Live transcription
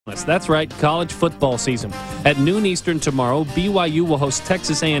That's right, college football season. At noon Eastern tomorrow, BYU will host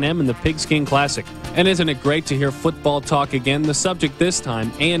Texas A&M in the Pigskin Classic. And isn't it great to hear football talk again? The subject this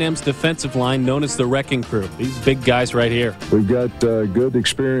time, A&M's defensive line known as the Wrecking Crew. These big guys right here. We've got good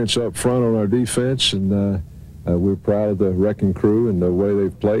experience up front on our defense, and we're proud of the Wrecking Crew and the way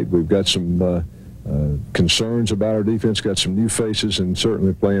they've played. We've got some concerns about our defense, got some new faces, and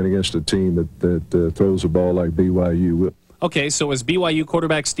certainly playing against a team that throws the ball like BYU. Okay, so is BYU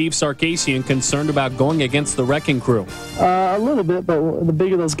quarterback Steve Sarkisian concerned about going against the Wrecking Crew? A little bit, but the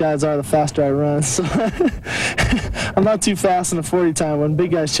bigger those guys are, the faster I run. So I'm not too fast in the 40 time. When big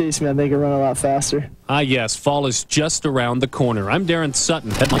guys chase me, I think I run a lot faster. Ah, yes, fall is just around the corner. I'm Darren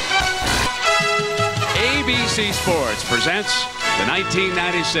Sutton. ABC Sports presents the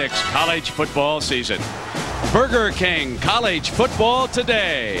 1996 college football season. Burger King College Football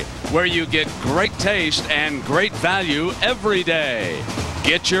Today, where you get great taste and great value every day.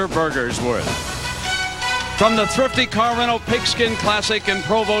 Get your burgers worth. From the thrifty car rental Pigskin Classic in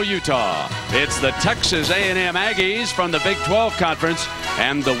Provo, Utah, it's the Texas A&M Aggies from the Big 12 Conference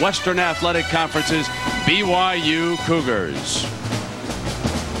and the Western Athletic Conference's BYU Cougars.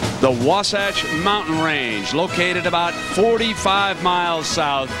 The Wasatch Mountain Range, located about 45 miles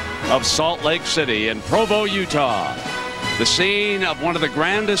south of Salt Lake City in Provo, Utah. The scene of one of the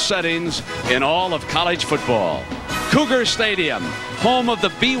grandest settings in all of college football. Cougar Stadium, home of the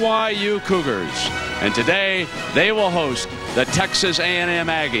BYU Cougars. And today, they will host the Texas A&M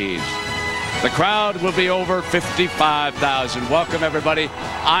Aggies. The crowd will be over 55,000. Welcome, everybody.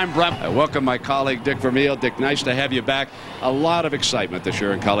 I'm Brent. I welcome my colleague, Dick Vermeil. Dick, nice to have you back. A lot of excitement this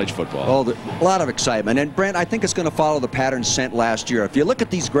year in college football. Oh, a lot of excitement. And, Brent, I think it's going to follow the pattern set last year. If you look at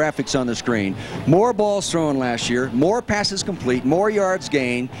these graphics on the screen, more balls thrown last year, more passes complete, more yards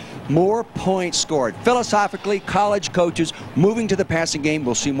gained, more points scored. Philosophically, college coaches moving to the passing game.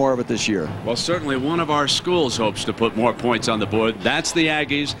 We'll see more of it this year. Well, certainly one of our schools hopes to put more points on the board. That's the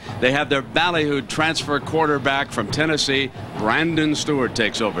Aggies. They have their ballyhooed transfer quarterback from Tennessee. Brandon Stewart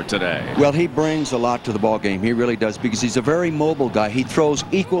takes over today. Well, he brings a lot to the ball game. He really does, because he's a very mobile guy. He throws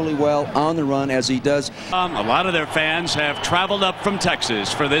equally well on the run as he does. A lot of their fans have traveled up from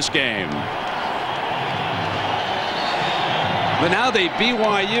Texas for this game. But now the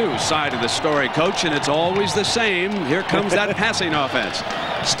BYU side of the story, Coach, and it's always the same. Here comes that passing offense.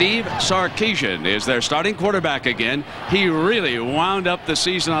 Steve Sarkisian is their starting quarterback again. He really wound up the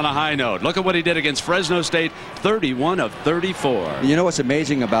season on a high note. Look at what he did against Fresno State, 31 of 34. You know what's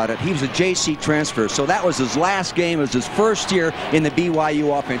amazing about it? He was a JC transfer, so that was his last game. It was his first year in the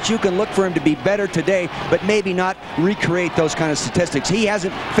BYU offense. You can look for him to be better today, but maybe not recreate those kind of statistics. He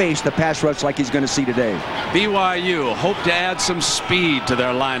hasn't faced the pass rush like he's going to see today. BYU hope to add some speed to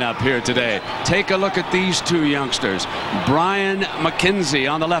their lineup here today. Take a look at these two youngsters. Brian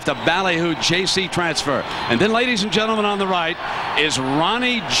McKenzie on the left, a ballyhoo JC transfer. And then, ladies and gentlemen, on the right is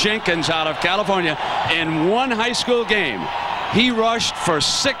Ronnie Jenkins out of California. In one high school game, he rushed for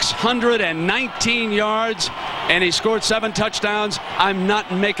 619 yards, and he scored 7 touchdowns. I'm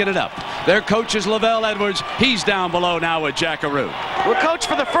not making it up. Their coach is Lavelle Edwards. He's down below now with Jackaroo. Well, Coach,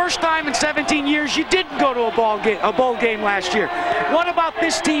 for the first time in 17 years, you didn't go to a bowl game last year. What about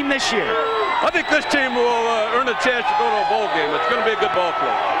this team this year? I think this team will earn a chance to go to a bowl game. It's going to be a good ball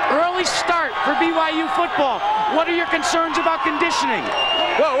club. Early start for BYU football. What are your concerns about conditioning?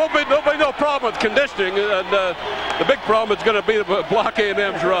 Well, there'll be no problem with conditioning, and the big problem is going to be the block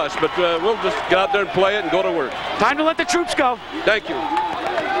A&M's rush. But we'll just get out there and play it and go to work. Time to let the troops go. Thank you.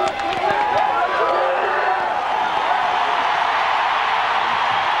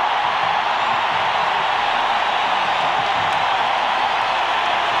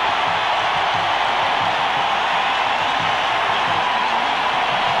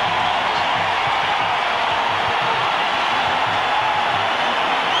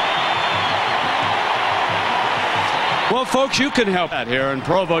 Well, folks, you can help out here in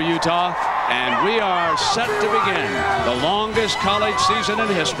Provo, Utah, and we are set to begin the longest college season in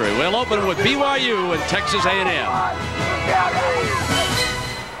history. We'll open with BYU and Texas A&M.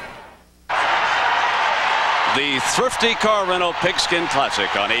 The Thrifty Car Rental Pigskin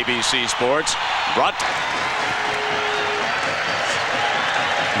Classic on ABC Sports, brought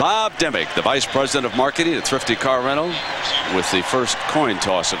Bob Demick, the Vice President of Marketing at Thrifty Car Rental, with the first coin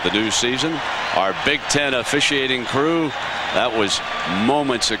toss of the new season. Our Big Ten officiating crew, that was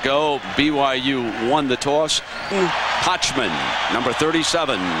moments ago. BYU won the toss. Hotchman, number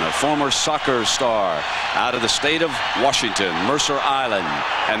 37, a former soccer star out of the state of Washington, Mercer Island.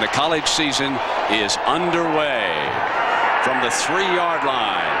 And the college season is underway from the 3-yard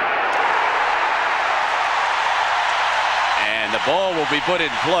line. And And the ball will be put in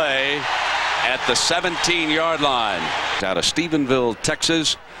play at the 17-yard line. Out of Stephenville,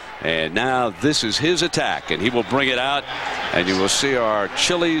 Texas. And now this is his attack, and he will bring it out, and you will see our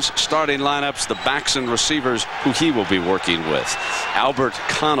Chili's starting lineups, the backs and receivers who he will be working with. Albert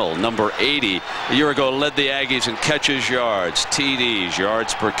Connell, number 80, a year ago led the Aggies in catches, yards, TDs,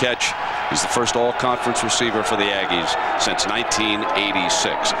 yards per catch. He's the first all-conference receiver for the Aggies since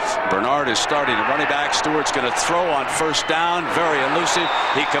 1986. Bernard is starting at running back. Stewart's going to throw on first down. Very elusive.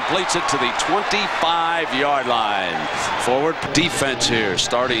 He completes it to the 25-yard line. Forward defense here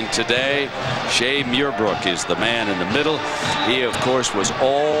starting today. Shea Muirbrook is the man in the middle. He, of course, was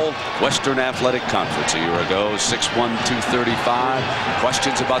all Western Athletic Conference a year ago. 6'1", 235.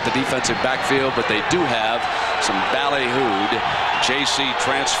 Questions about the defensive backfield, but they do have some ballyhooed JC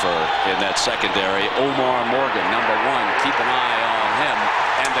transfer in that secondary. Omar Morgan, number 1. Keep an eye on him.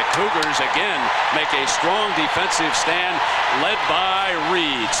 And the Cougars again make a strong defensive stand led by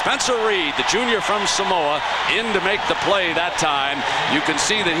Reed. Spencer Reed, the junior from Samoa, in to make the play that time. You can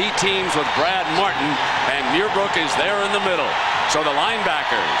see that he teams with Brad Martin, and Muirbrook is there in the middle. So the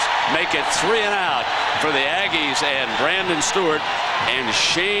linebackers make it 3 and out for the Aggies, and Brandon Stewart and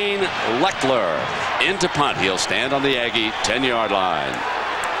Shane Leckler into punt. He'll stand on the Aggie 10-yard line.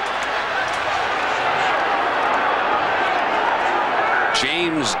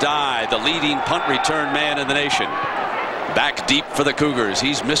 James Dye, the leading punt return man in the nation. Back deep for the Cougars.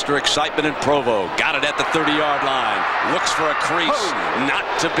 He's Mr. Excitement in Provo. Got it at the 30-yard line. Looks for a crease. Not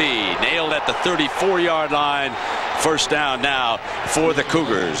to be. Nailed at the 34-yard line. First down now for the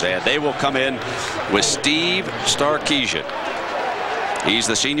Cougars. And they will come in with Steve Sarkisian. He's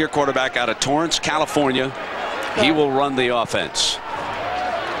the senior quarterback out of Torrance, California. He will run the offense.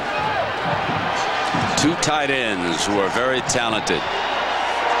 2 tight ends who are very talented.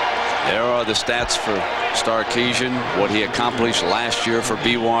 There are the stats for Sarkisian, what he accomplished last year for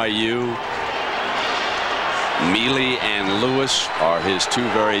BYU. Mealy and Lewis are his 2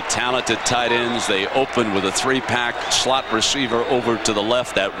 very talented tight ends. They open with a 3-pack slot receiver over to the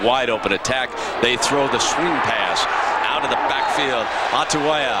left. That wide open attack. They throw the swing pass out of the backfield.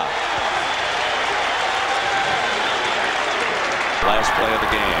 Atuaya. Last play of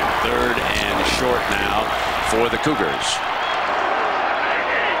the game. 3rd and short now for the Cougars.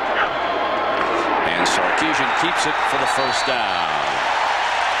 And Sarkisian keeps it for the first down.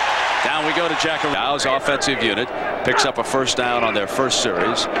 Down we go to Jackaro's offensive unit. Picks up a first down on their first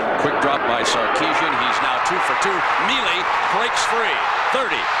series. Quick drop by Sarkisian. He's now 2 for 2. Mealy breaks free.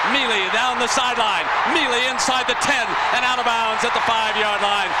 30. Mealy down the sideline. Mealy inside the 10 and out of bounds at the 5-yard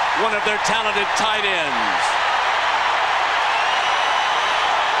line. One of their talented tight ends.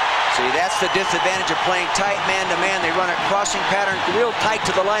 See, that's the disadvantage of playing tight man-to-man. They run a crossing pattern real tight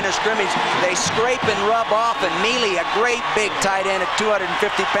to the line of scrimmage. They scrape and rub off, and Mealy, a great big tight end at 250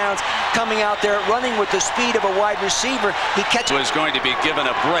 pounds, coming out there running with the speed of a wide receiver. He catches. Was going to be given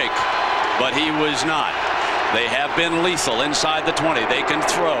a break, but he was not. They have been lethal inside the 20. They can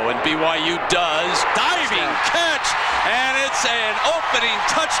throw, and BYU does. Diving catch, and it's an opening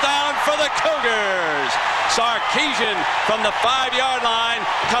touchdown for the Cougars. Sarkisian from the 5-yard line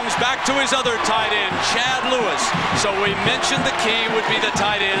comes back to his other tight end, Chad Lewis. So we mentioned the key would be the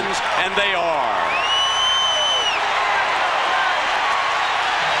tight ends, and they are.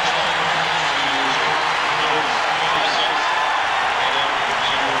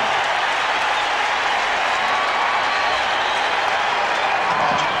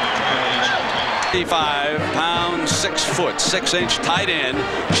 £55, 6 foot, 6-inch tight end,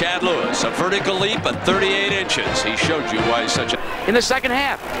 Chad Lewis. A vertical leap at 38 inches. He showed you why he's such a... In the second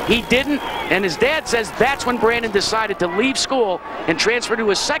half, he didn't, and his dad says that's when Brandon decided to leave school and transfer to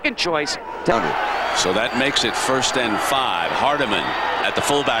his second choice. So that makes it 1st and 5. Hardiman at the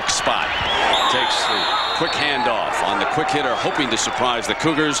fullback spot. Takes the quick handoff on the quick hitter, hoping to surprise the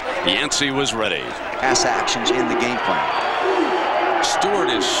Cougars. Yancey was ready. Pass actions in the game plan. Stewart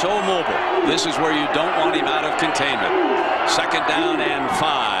is so mobile. This is where you don't want him out of containment. 2nd down and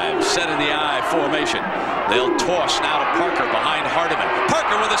 5. Set in the I formation. They'll toss now to Parker behind Hardiman.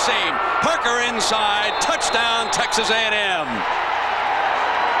 Parker with a seam. Parker inside. Touchdown, Texas A&M.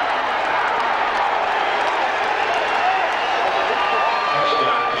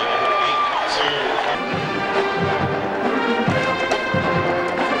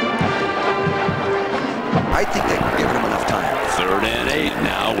 I think they've given him enough time. 3rd and 8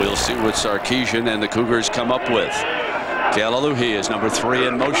 now. We'll see what Sarkisian and the Cougars come up with. Kalaluhi is number 3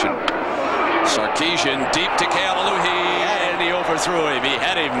 in motion. Sarkisian deep to Kalaluhi, and he overthrew him. He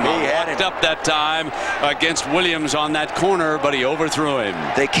had him locked up that time against Williams on that corner, but he overthrew him.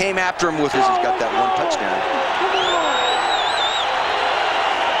 They came after him with his. He's got that 1 touchdown.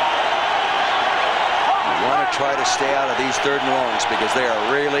 try to stay out of these 3rd and longs because they are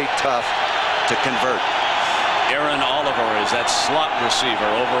really tough to convert. Aaron Oliver is that slot receiver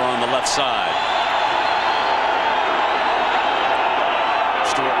over on the left side.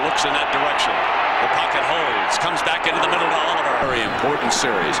 Stewart looks in that direction. The pocket holds, comes back into the middle to Oliver. Very important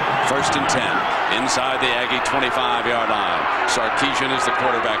series. 1st and 10 inside the Aggie 25-yard line. Sarkisian is the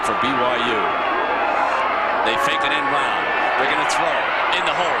quarterback for BYU. They fake it in round. They're going to throw in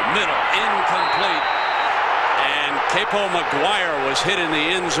the hole, middle, incomplete. And Capo McGuire was hit in the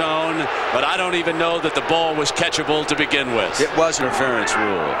end zone, but I don't even know that the ball was catchable to begin with. It was interference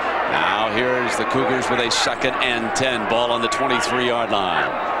rule. Now here's the Cougars with a 2nd and 10. Ball on the 23-yard line.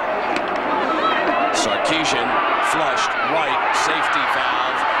 Sarkisian flushed right, safety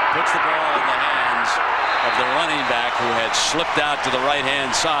valve, puts the ball in the hands of the running back who had slipped out to the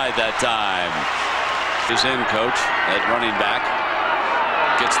right-hand side that time. Is in, coach, at running back.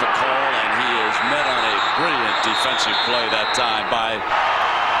 Gets the call, and he is met on a brilliant defensive play that time by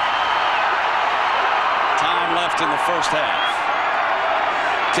time left in the 1st half.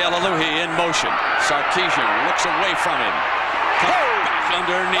 Kalaluhi in motion. Sarkisian looks away from him. Back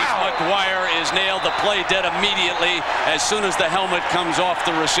underneath. McGuire is nailed. The play dead immediately as soon as the helmet comes off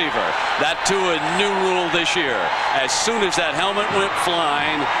the receiver. That too a new rule this year. As soon as that helmet went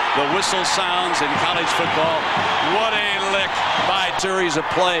flying, the whistle sounds in college football. What a lick by series of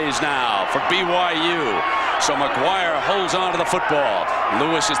plays now for BYU. So McGuire holds on to the football.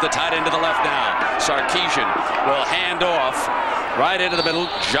 Lewis is the tight end to the left now. Sarkisian will hand off right into the middle.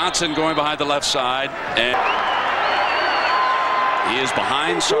 Johnson going behind the left side. And he is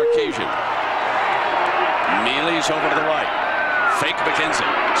behind Sarkisian. Mealy's over to the right. Fake McKenzie.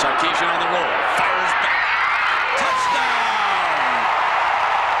 Sarkisian on the roll. Fires back. Touchdown!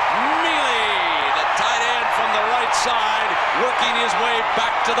 Mealy, the tight end from the right side, working his way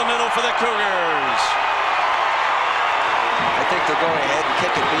back to the middle for the Cougars. I think they'll go ahead and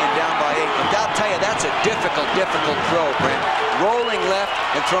kick it being down by 8. But I'll tell you, that's a difficult throw, Brent. Rolling left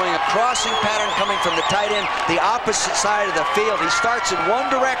and throwing a crossing pattern coming from the tight end, the opposite side of the field. He starts in one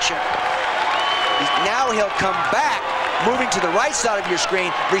direction. Now he'll come back, moving to the right side of your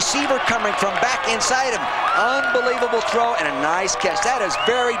screen. Receiver coming from back inside him. Unbelievable throw and a nice catch. That is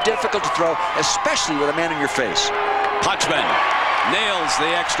very difficult to throw, especially with a man in your face. Hutchman nails the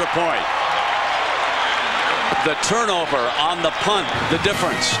extra point. The turnover on the punt, the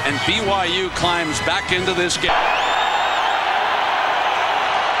difference, and BYU climbs back into this game.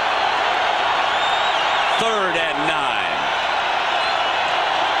 3rd and 9.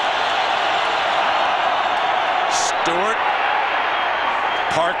 Stewart,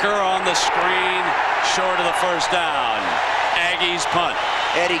 Parker on the screen, short of the 1st down. Aggies punt.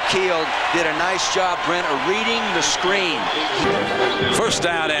 Eddie Keel did a nice job, Brent, of reading the screen. 1st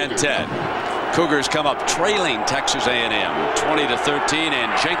down and 10. Cougars come up trailing Texas A&M 20-13,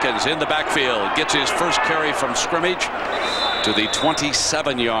 and Jenkins in the backfield gets his first carry from scrimmage to the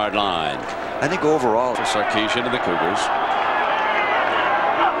 27-yard line. I think overall for Sarkisian and the Cougars.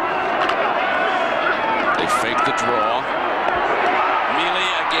 They fake the draw. Mealy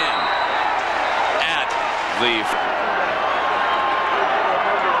again at the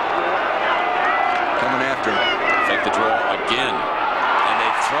coming after him. Fake the draw again.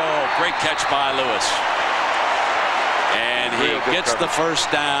 Throw, great catch by Lewis. And he gets the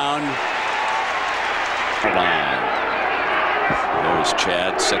 1st down. There's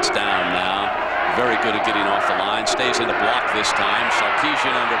Chad, sits down now. Very good at getting off the line. Stays in the block this time.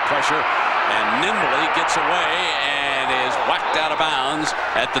 Sarkisian under pressure and nimbly gets away and is whacked out of bounds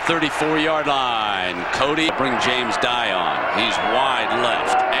at the 34-yard line. Cody bring James Dye on. He's wide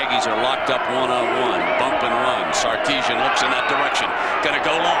left. Aggies are locked up one-on-one. Bump and run. Sarkisian looks in that direction. Gonna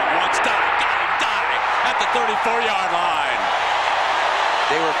go long. Wants Dye. Got him. Dye at the 34-yard line.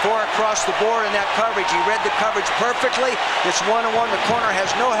 They were 4 across the board in that coverage. He read the coverage perfectly. It's one-on-one. The corner has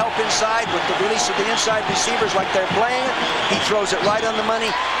no help inside with the release of the inside receivers like they're playing it. He throws it right on the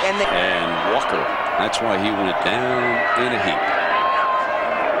money. And Walker, that's why he went down in a heap.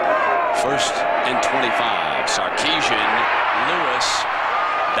 1st and 25. Sarkisian, Lewis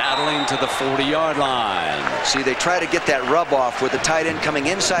battling to the 40-yard line. See, they try to get that rub off with the tight end coming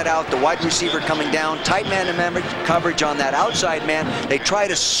inside out, the wide receiver coming down, tight man coverage on that outside man. They try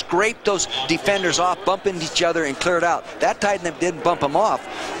to scrape those defenders off, bump into each other, and clear it out. That tight end didn't bump him off,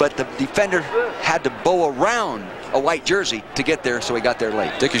 but the defender had to bow around a white jersey to get there, so he got there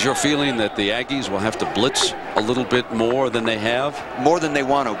late. Dick, is your feeling that the Aggies will have to blitz a little bit more than they have? More than they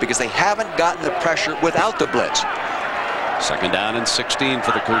want to, because they haven't gotten the pressure without the blitz. 2nd down and 16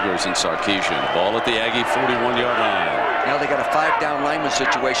 for the Cougars and Sarkisian. Ball at the Aggie 41-yard line. Now they got a 5-down lineman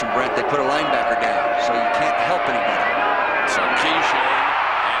situation, Brent. They put a linebacker down, so you can't help anybody. Sarkisian,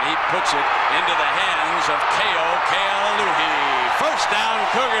 and he puts it into the hands of K.O. Kealuhi. First down,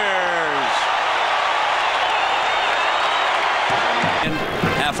 Cougars.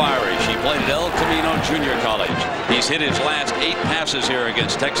 Half Irish. He played at El Camino Junior College. He's hit his last 8 passes here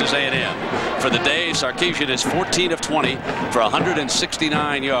against Texas A&M. For the day, Sarkisian is 14 of 20 for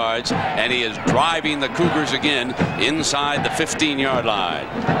 169 yards, and he is driving the Cougars again inside the 15-yard line.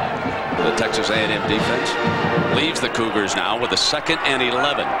 The Texas A&M defense leaves the Cougars now with a 2nd and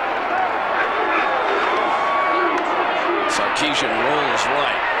 11. Sarkisian rolls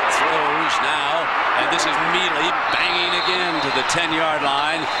right, throws now, and this is Mealy banging again to the 10-yard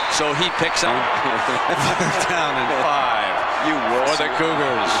line, so he picks up down and 5 for the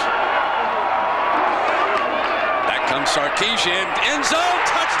Cougars. Back comes Sarkisian, end zone,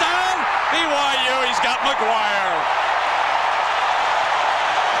 touchdown, BYU. He's got McGuire.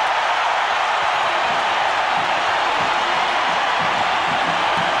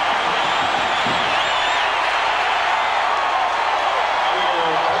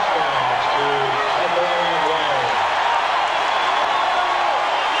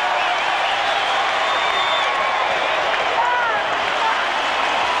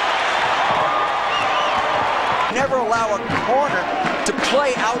 Never allow a corner to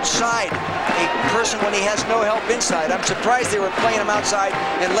play outside a person when he has no help inside. I'm surprised they were playing him outside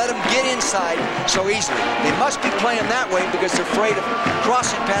and let him get inside so easily. They must be playing that way because they're afraid of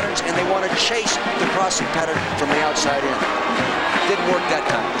crossing patterns and they want to chase the crossing pattern from the outside in. Didn't work that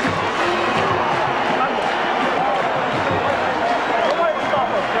time.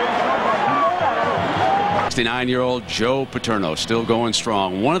 69-year-old Joe Paterno still going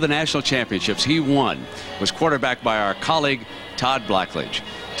strong. One of the national championships he won was quarterbacked by our colleague Todd Blackledge.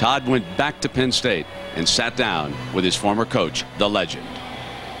 Todd went back to Penn State and sat down with his former coach, the legend.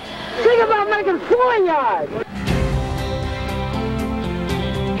 Think about making 4 yards.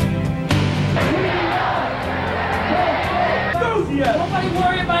 Nobody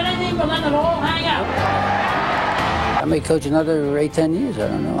worry about anything but letting it all hang out. I may coach another 8, 10 years. I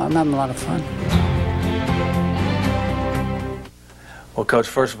don't know. I'm having a lot of fun. Well, Coach,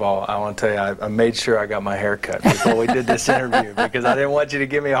 first of all, I want to tell you, I made sure I got my hair cut before we did this interview because I didn't want you to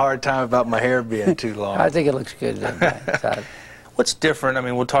give me a hard time about my hair being too long. I think it looks good, Todd. What's different? I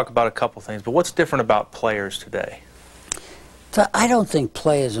mean, we'll talk about a couple things, but what's different about players today? I don't think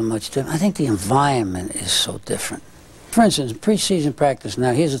players are much different. I think the environment is so different. For instance, preseason practice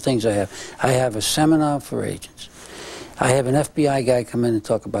now, here's the things I have. I have a seminar for agents. I have an FBI guy come in and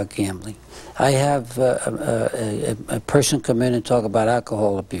talk about gambling. I have a person come in and talk about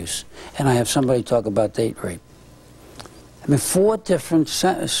alcohol abuse. And I have somebody talk about date rape. I mean, 4 different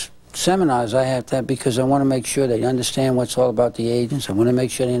seminars I have to have because I want to make sure they understand what's all about the agents. I want to make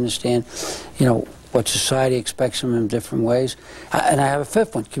sure they understand, you know, what society expects them in different ways. And I have a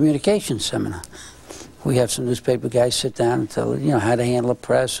 5th one, communication seminar. We have some newspaper guys sit down and tell, you know, how to handle a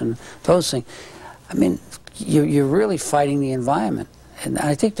press and those things. I mean, you're really fighting the environment. And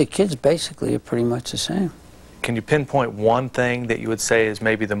I think the kids basically are pretty much the same. Can you pinpoint one thing that you would say is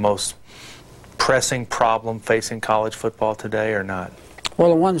maybe the most pressing problem facing college football today or not? Well,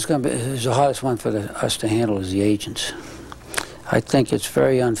 the one that's going to be is the hardest one for us to handle is the agents. I think it's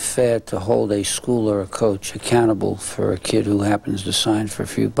very unfair to hold a school or a coach accountable for a kid who happens to sign for a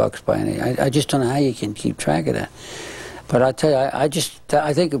few bucks by any. I just don't know how you can keep track of that. But I tell you,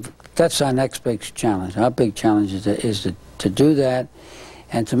 I think that's our next big challenge. Our big challenge is to do that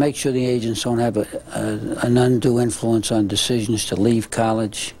and to make sure the agents don't have an undue influence on decisions to leave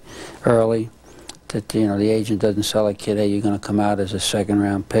college early. That, you know, the agent doesn't sell a kid, hey, you're going to come out as a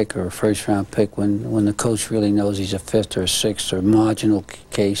 2nd-round pick or a 1st-round pick when the coach really knows he's a 5th or a 6th or marginal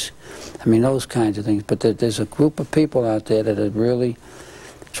case. I mean, those kinds of things. But there's a group of people out there that are really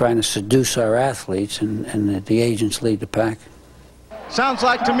trying to seduce our athletes, and the agents lead the pack. Sounds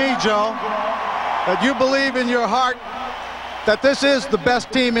like to me, Joe, that you believe in your heart that this is the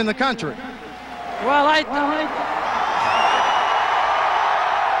best team in the country. Well, I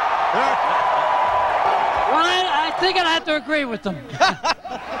think I'd have to agree with them.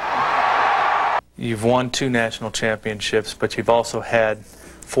 You've won 2 national championships, but you've also had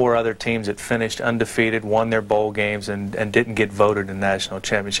 4 other teams that finished undefeated, won their bowl games, and didn't get voted in national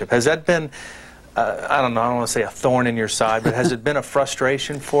championship. Has that been, I don't know, I don't want to say a thorn in your side, but has it been a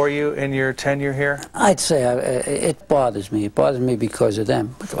frustration for you in your tenure here? I'd say it bothers me. It bothers me because of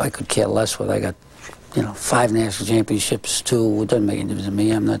them. But I could care less whether I got, you know, 5 national championships, 2. It doesn't make any difference to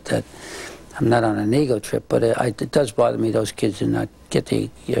me. I'm not on an ego trip, but it does bother me those kids did not get the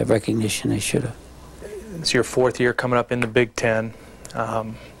recognition they should have. It's your 4th year coming up in the Big Ten.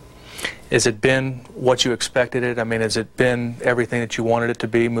 Has it been what you expected it? I mean, has it been everything that you wanted it to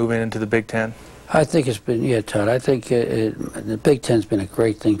be moving into the Big Ten? I think it's been, yeah, Todd. I think the Big Ten's been a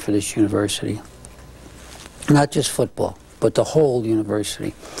great thing for this university. Not just football, but the whole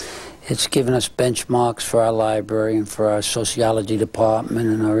university. It's given us benchmarks for our library and for our sociology department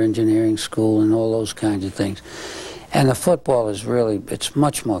and our engineering school and all those kinds of things. And the football is really, it's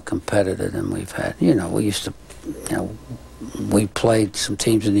much more competitive than we've had. You know, we used to, you know, we played some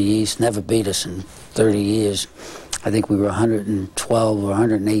teams in the East, never beat us in 30 years. I think we were 112 or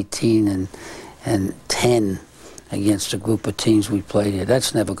 118 and 10 against a group of teams we played here.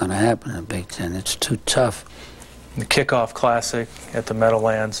 That's never going to happen in the Big Ten. It's too tough. The Kickoff Classic at the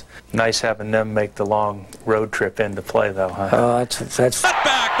Meadowlands. Nice having them make the long road trip in to play, though, huh? Oh, that's...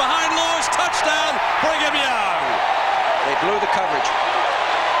 Back behind Lewis, touchdown, Brigham Young. They blew the coverage.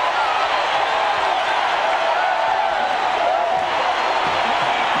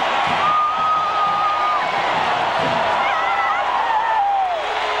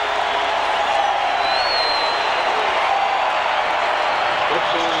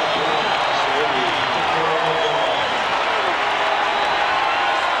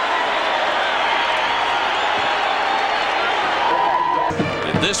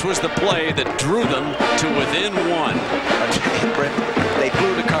 This was the play that drew them to within 1. Brent, they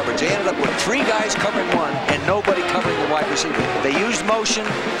blew the coverage. They ended up with 3 guys covering 1 and nobody covering the wide receiver. They used motion.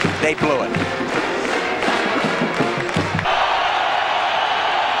 They blew it.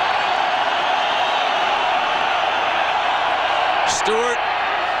 Stewart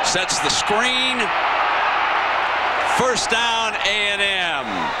sets the screen. First down, A&M.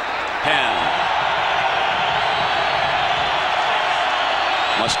 Penn.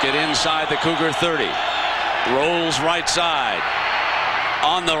 Must get inside the Cougar 30. Rolls right side.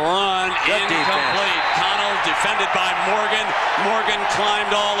 On the run, incomplete. Connell defended by Morgan. Morgan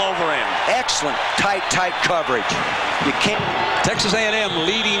climbed all over him. Excellent tight coverage. You can't. Texas A&M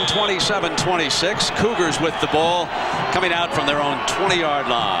leading 27-26. Cougars with the ball coming out from their own 20-yard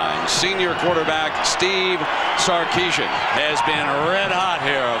line. Senior quarterback Steve Sarkisian has been red hot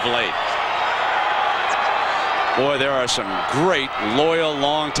here of late. Boy, there are some great, loyal,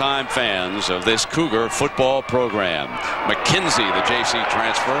 longtime fans of this Cougar football program. McKenzie, the JC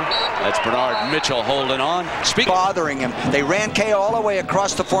transfer. That's Bernard Mitchell holding on. Bothering him. They ran KO all the way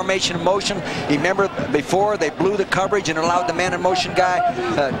across the formation in motion. You remember before they blew the coverage and allowed the man in motion guy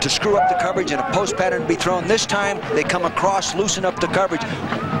to screw up the coverage and a post pattern to be thrown. This time they come across, loosen up the coverage.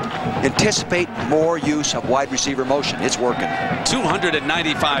 Anticipate more use of wide receiver motion. It's working.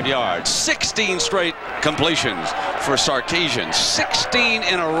 295 yards, 16 straight completions for Sarkisian. 16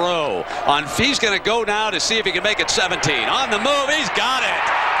 in a row. He's going to go now to see if he can make it 17. On the move, he's got it.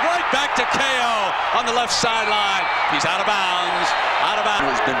 Right back to KO on the left sideline. He's out of bounds. Out of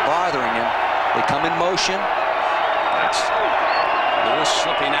bounds. It's been bothering him. They come in motion. That's Lewis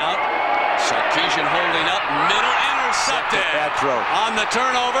slipping out. Sarkisian holding up. Middle intercepted. Bad throw. On the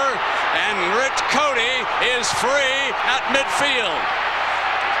turnover. And Rich Cody is free at midfield.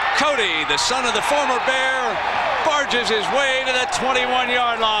 Cody, the son of the former Bear, barges his way to the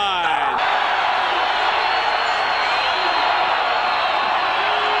 21-yard line.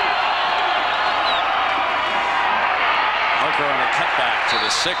 Parker on a cutback to the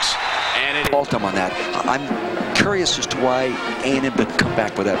 6, and it fault him on that. I'm curious as to why A&M didn't come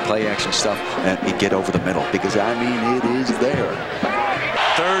back with that play action stuff and get over the middle, because I mean it is there.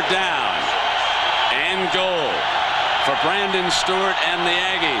 3rd down and goal for Brandon Stewart and the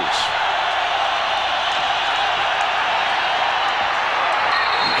Aggies.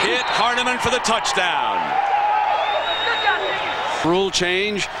 Hit Hardiman for the touchdown. Rule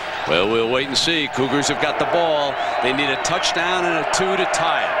change. Well, we'll wait and see. Cougars have got the ball. They need a touchdown and a 2 to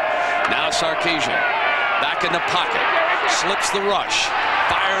tie it. Now Sarkisian back in the pocket. Slips the rush.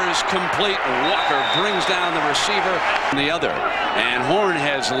 Fires complete. Walker brings down the receiver on the other. And Horn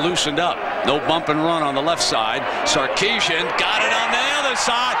has loosened up. No bump and run on the left side. Sarkisian got it on the other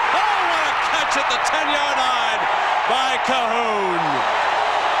side. Oh, what a catch at the 10-yard line by Cahoon.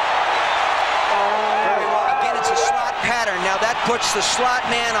 Pattern. Now that puts the slot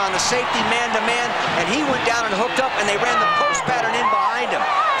man on the safety man-to-man, and he went down and hooked up, and they ran the post pattern in behind him.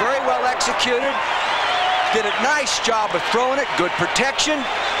 Very well executed. Did a nice job of throwing it. Good protection.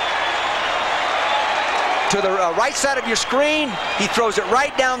 To the right side of your screen, he throws it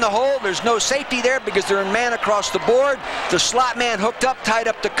right down the hole. There's no safety there because they're in man across the board. The slot man hooked up, tied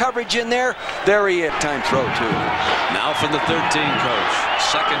up the coverage in there. There he is. Time throw, too. Now from the 13 coach.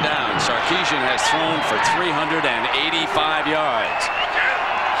 2nd down. Sarkisian has thrown for 385 yards.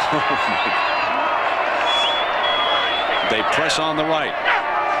 They press on the right.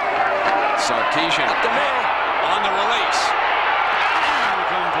 Sarkisian on the release.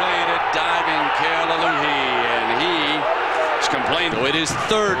 Completed diving Kealaluhi, and he is complaining. It is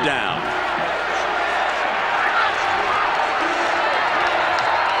third down.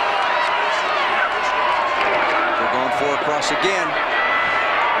 They're going for across again.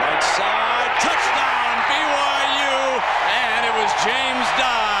 Right side, touchdown BYU, and it was James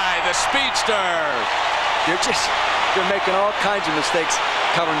Dye, the speedster. They're making all kinds of mistakes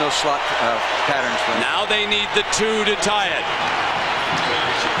covering those slot patterns. Now they need the 2 to tie it.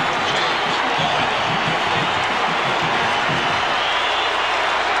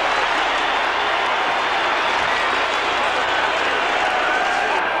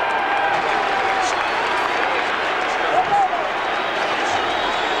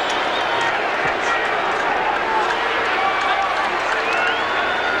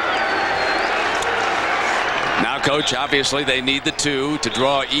 Coach, obviously they need the 2 to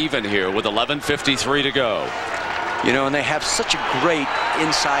draw even here with 11:53 to go. You know, and they have such a great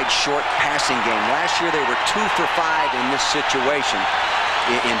inside short passing game. Last year they were 2 for 5 in this situation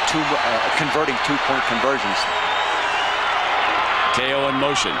in converting 2-point conversions. KO in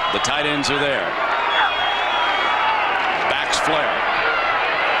motion. The tight ends are there. Backs flare.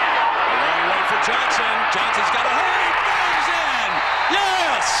 A long way for Johnson. Johnson's got a hurry. Fires in.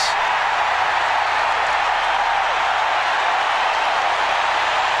 Yes!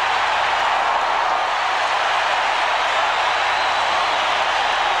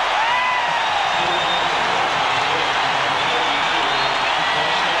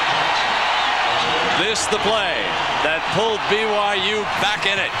 This the play that pulled BYU back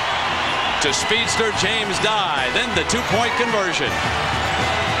in it to speedster James Dye, then the 2-point conversion.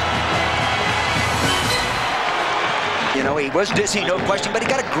 You know, he was dizzy, no question, but he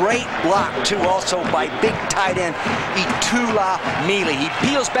got a great block too also by big tight end Itula Mealy. He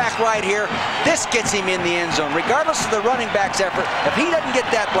peels back right here. This gets him in the end zone. Regardless of the running back's effort, if he doesn't get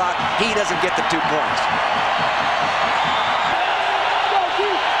that block, he doesn't get the 2 points.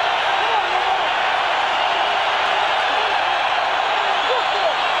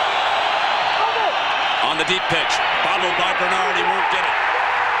 On the deep pitch, bobbled by Bernard, he won't get it.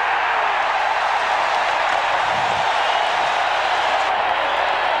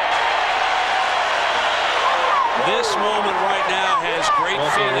 This moment right now has great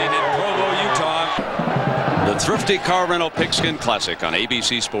feeling in Provo, Utah. The Thrifty Car Rental Pigskin Classic on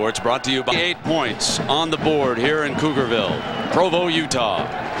ABC Sports, brought to you by 8 points on the board here in Cougarville, Provo, Utah.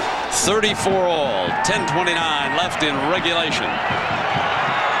 34 all, 10:29 left in regulation.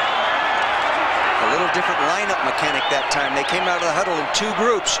 Different lineup mechanic that time. They came out of the huddle in 2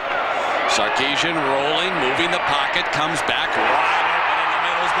 groups. Sarkisian rolling, moving the pocket, comes back wide open in the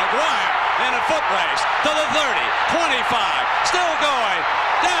middle is McGuire in a foot race to the 30, 25, still going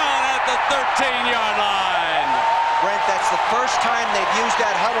down at the 13-yard line. Brent, that's the first time they've used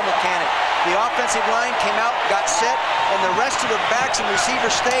that huddle mechanic. The offensive line came out, got set, and the rest of the backs and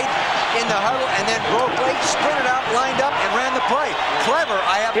receivers stayed in the huddle and then broke late, sprinted out, lined up, and ran the play. Clever.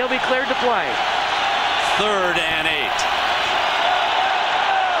 He'll be cleared to play. 3rd and 8.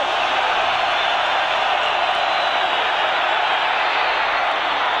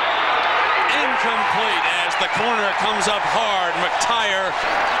 Incomplete as the corner comes up hard. McTire.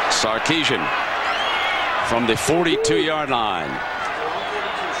 Sarkisian from the 42-yard line.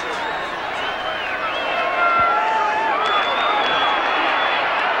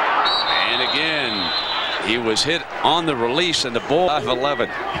 And again, he was hit on the release and the ball 5-11.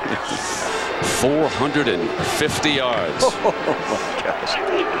 450 yards. Oh my gosh.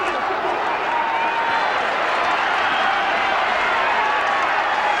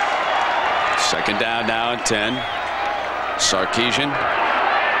 Second down now and 10. Sarkisian.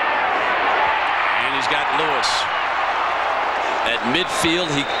 And he's got Lewis. At midfield,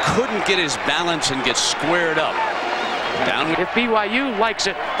 he couldn't get his balance and get squared up. Down. If BYU likes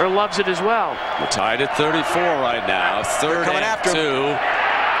it or loves it as well. We're tied at 34 right now. 3rd and 2.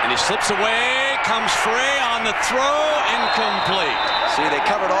 And he slips away, comes free on the throw, incomplete. See, they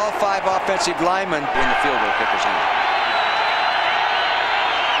covered all 5 offensive linemen in the field goal kicker's hand.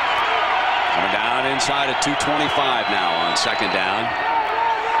 Coming down inside at 2:25 now on 2nd down.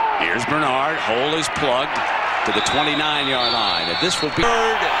 Here's Bernard. Hole is plugged to the 29-yard line. And this will be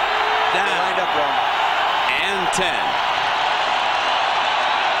 3rd down. Lined up wrong. And 10.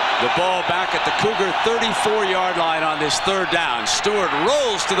 The ball back at the Cougar 34-yard line on this 3rd down. Stewart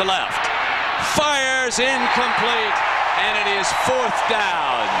rolls to the left. Fires incomplete. And it is 4th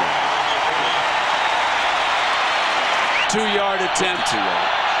down. 2-yard attempt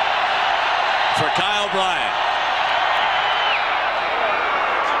for Kyle Bryant.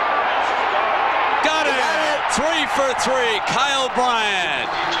 3 for 3. Kyle Bryant,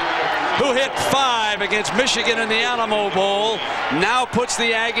 who hit 5 against Michigan in the Alamo Bowl, now puts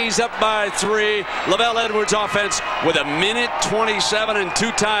the Aggies up by 3. Lavelle Edwards offense with 1:27 and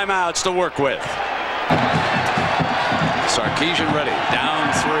 2 timeouts to work with. Sarkisian ready,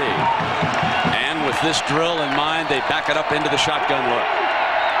 down 3. And with this drill in mind, they back it up into the shotgun look.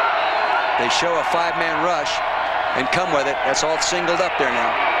 They show a 5-man rush and come with it. That's all singled up there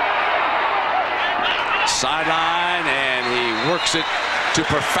now. Sideline, and he works it to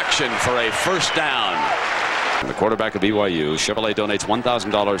perfection for a first down. The quarterback of BYU, Chevrolet donates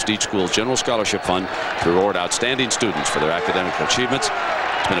 $1,000 to each school's general scholarship fund to reward outstanding students for their academic achievements.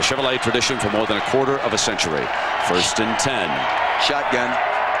 It's been a Chevrolet tradition for more than a quarter of a century. 1st and 10. Shotgun.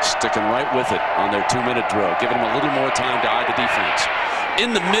 Sticking right with it on their 2-minute drill, giving them a little more time to eye the defense.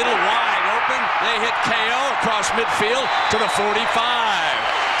 In the middle, wide open, they hit KO across midfield to the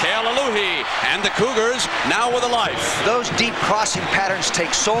 45. Kealaluhi and the Cougars now with a life. Those deep crossing patterns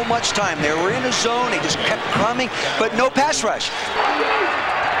take so much time. They were in a zone, they just kept coming, but no pass rush.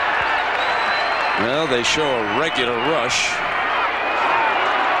 Well, they show a regular rush.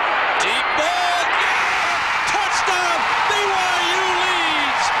 Deep ball, touchdown, BYU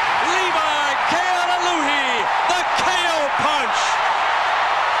leads. Levi Kealaluhi, the KO punch.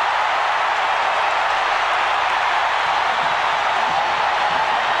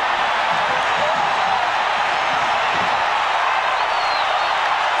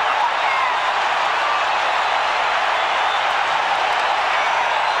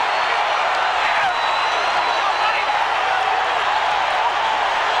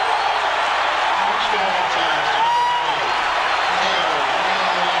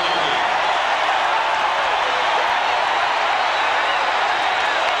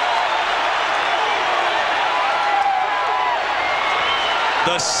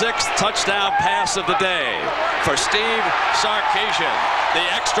 The 6th touchdown pass of the day for Steve Sarkisian. The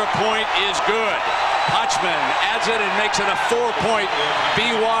extra point is good. Hotchman adds it and makes it a 4-point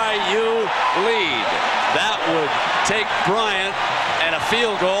BYU lead. That would take Bryant and a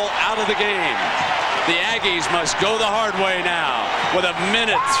field goal out of the game. The Aggies must go the hard way now with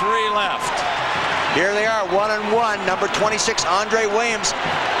 1:03 left. Here they are, 1-on-1. Number 26, Andre Williams,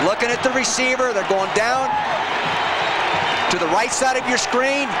 looking at the receiver. They're going down to the right side of your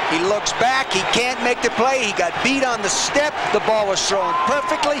screen. He looks back. He can't make the play. He got beat on the step. The ball was thrown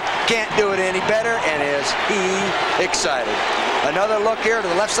perfectly. Can't do it any better. And is he excited? Another look here to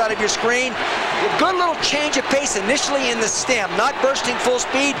the left side of your screen. A good little change of pace initially in the stem. Not bursting full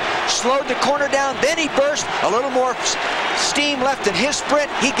speed. Slowed the corner down. Then he burst. A little more steam left in his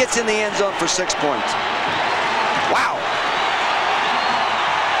sprint. He gets in the end zone for 6 points. Wow.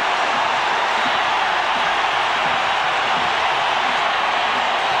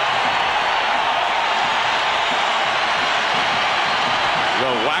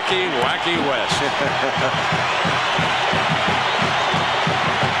 Wacky West.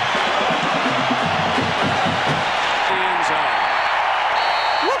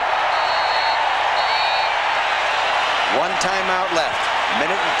 One timeout left.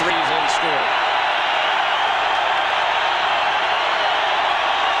 1:03 in score.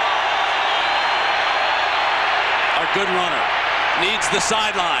 A good runner. Needs the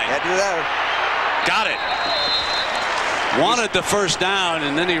sideline. Had to do that. Got it. Wanted the first down,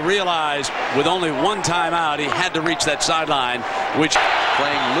 and then he realized with only one timeout he had to reach that sideline, which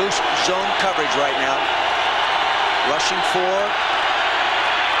playing loose zone coverage right now. Rushing for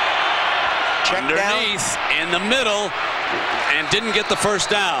check underneath down. In the middle, and didn't get the first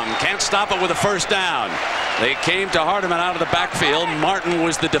down. Can't stop it with a first down. They came to Hardeman out of the backfield. Martin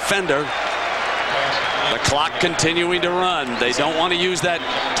was the defender. The clock continuing to run. They don't want to use that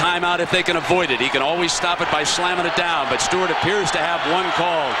timeout if they can avoid it. He can always stop it by slamming it down, but Stewart appears to have one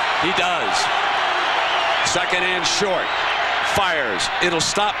called. He does. 2nd and short. Fires. It'll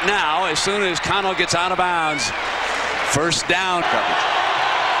stop now as soon as Connell gets out of bounds. First down.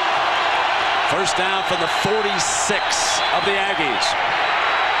 First down from the 46 of the Aggies.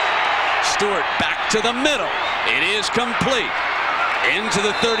 Stewart back to the middle. It is complete. Into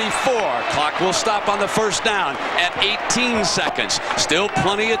the 34. Clock will stop on the first down at 18 seconds. Still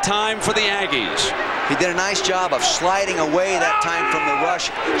plenty of time for the Aggies. He did a nice job of sliding away that time from the rush,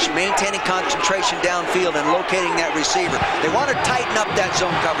 maintaining concentration downfield and locating that receiver. They want to tighten up that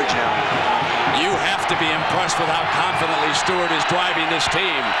zone coverage now. You have to be impressed with how confidently Stewart is driving this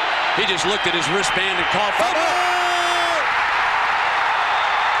team. He just looked at his wristband and called football.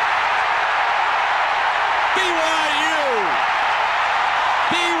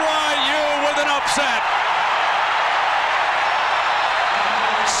 Upset.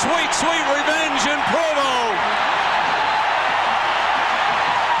 Sweet, sweet revenge in Provo.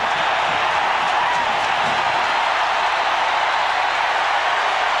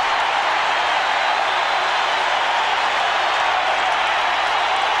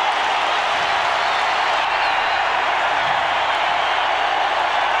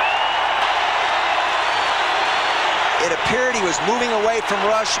 He was moving away from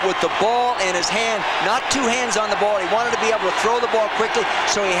rush with the ball in his hand, not two hands on the ball. He wanted to be able to throw the ball quickly,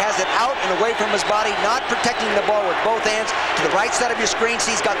 so he has it out and away from his body, not protecting the ball with both hands. To the right side of your screen,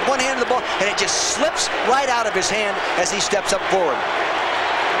 see he's got one hand on the ball, and it just slips right out of his hand as he steps up forward.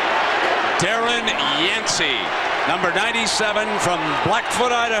 Darren Yancey, number 97 from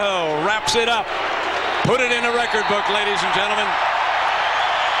Blackfoot, Idaho, wraps it up. Put it in a record book, ladies and gentlemen.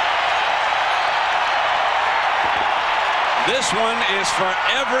 This one is for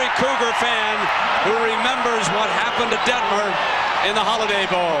every Cougar fan who remembers what happened to Detmer in the Holiday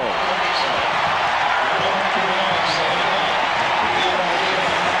Bowl.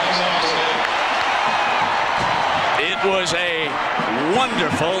 It was a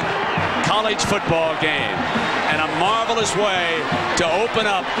wonderful college football game and a marvelous way to open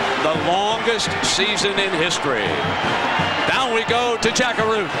up the longest season in history. Down we go to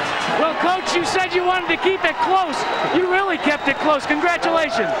Jackaroo. Well, Coach, you said you wanted to keep it close. You really kept it close.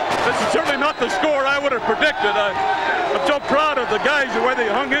 Congratulations. This is certainly not the score I would have predicted. I'm so proud of the guys, the way they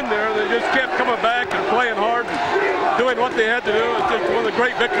hung in there. They just kept coming back and playing hard and doing what they had to do. It's just one of the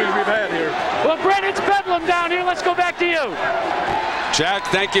great victories we've had here. Well, Brent, it's Bedlam down here. Let's go back to you. Jack,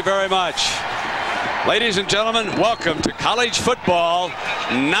 thank you very much. Ladies and gentlemen, welcome to college football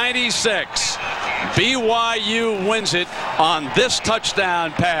 96. BYU wins it on this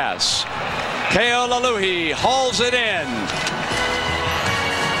touchdown pass. Keo Laluhi hauls it in.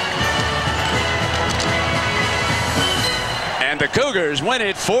 And the Cougars win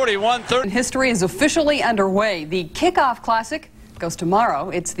it 41-30. History is officially underway. The Kickoff Classic goes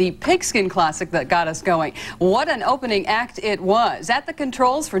tomorrow. It's the Pigskin Classic that got us going. What an opening act it was. At the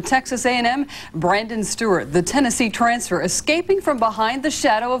controls for Texas A&M, Brandon Stewart, the Tennessee transfer, escaping from behind the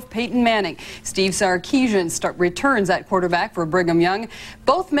shadow of Peyton Manning. Steve Sarkisian returns at quarterback for Brigham Young.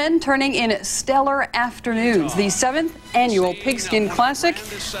 Both men turning in stellar afternoons. The 7th annual Pigskin Classic,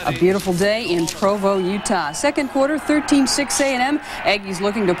 a beautiful day in Provo, Utah. Second quarter, 13-6 A&M. Aggies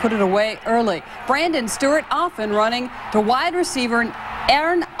looking to put it away early. Brandon Stewart off and running to wide receiver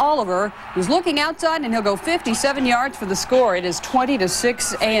Aaron Oliver, who's looking outside, and he'll go 57 yards for the score. It is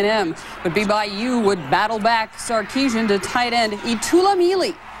 20-6 A&M. But BYU would battle back. Sarkisian to tight end Itula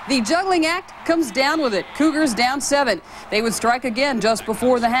Mealy. The juggling act comes down with it. Cougars down 7. They would strike again just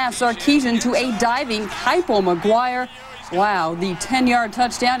before the half. Sarkisian to a diving Kaipo McGuire. Wow, the 10-yard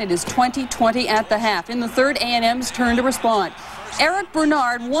touchdown. It is 20-20 at the half. In the third, A&M's turn to respond. Eric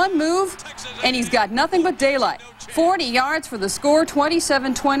Bernard, one move, and he's got nothing but daylight. 40 yards for the score,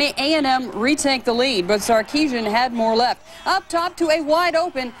 27-20. A&M retake the lead, but Sarkisian had more left. Up top to a wide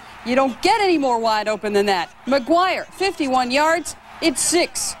open. You don't get any more wide open than that. McGuire, 51 yards. It's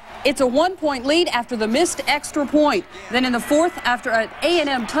 6. It's a 1-point lead after the missed extra point. Then in the fourth, after an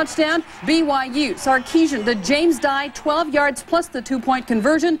A&M touchdown, BYU, Sarkisian, the James Dye, 12 yards plus the 2-point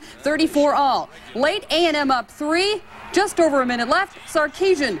conversion, 34 all. Late A&M up 3. Just over a minute left.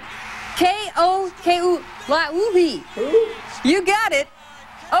 Sarkisian, K-O-K-U, La-U-Hi. You got it.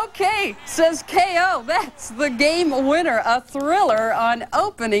 Okay, says KO. That's the game winner. A thriller on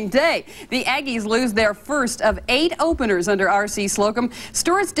opening day. The Aggies lose their first of 8 openers under R.C. Slocum.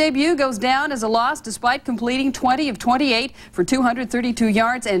 Stewart's debut goes down as a loss despite completing 20 of 28 for 232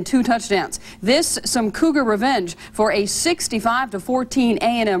 yards and 2 touchdowns. This, some Cougar revenge for a 65-14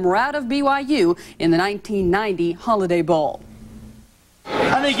 A&M rout of BYU in the 1990 Holiday Bowl.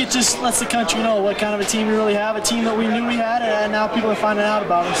 I think it just lets the country know what kind of a team we really have, a team that we knew we had, and now people are finding out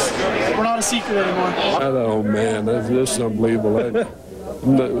about us. We're not a secret anymore. Oh, man, this is unbelievable.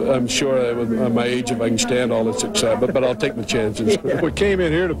 I'm sure at my age, if I can stand all this excitement, but I'll take the chances. We came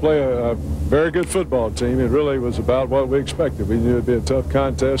in here to play a very good football team. It really was about what we expected. We knew it would be a tough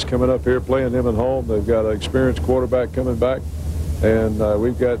contest coming up here, playing them at home. They've got an experienced quarterback coming back, and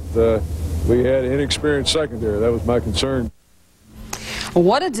we had inexperienced secondary. That was my concern.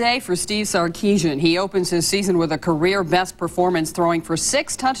 What a day for Steve Sarkisian. He opens his season with a career-best performance, throwing for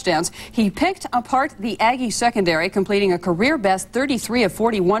 6 touchdowns. He picked apart the Aggie secondary, completing a career-best 33 of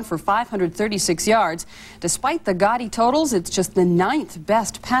 41 for 536 yards. Despite the gaudy totals, it's just the 9th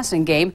best passing game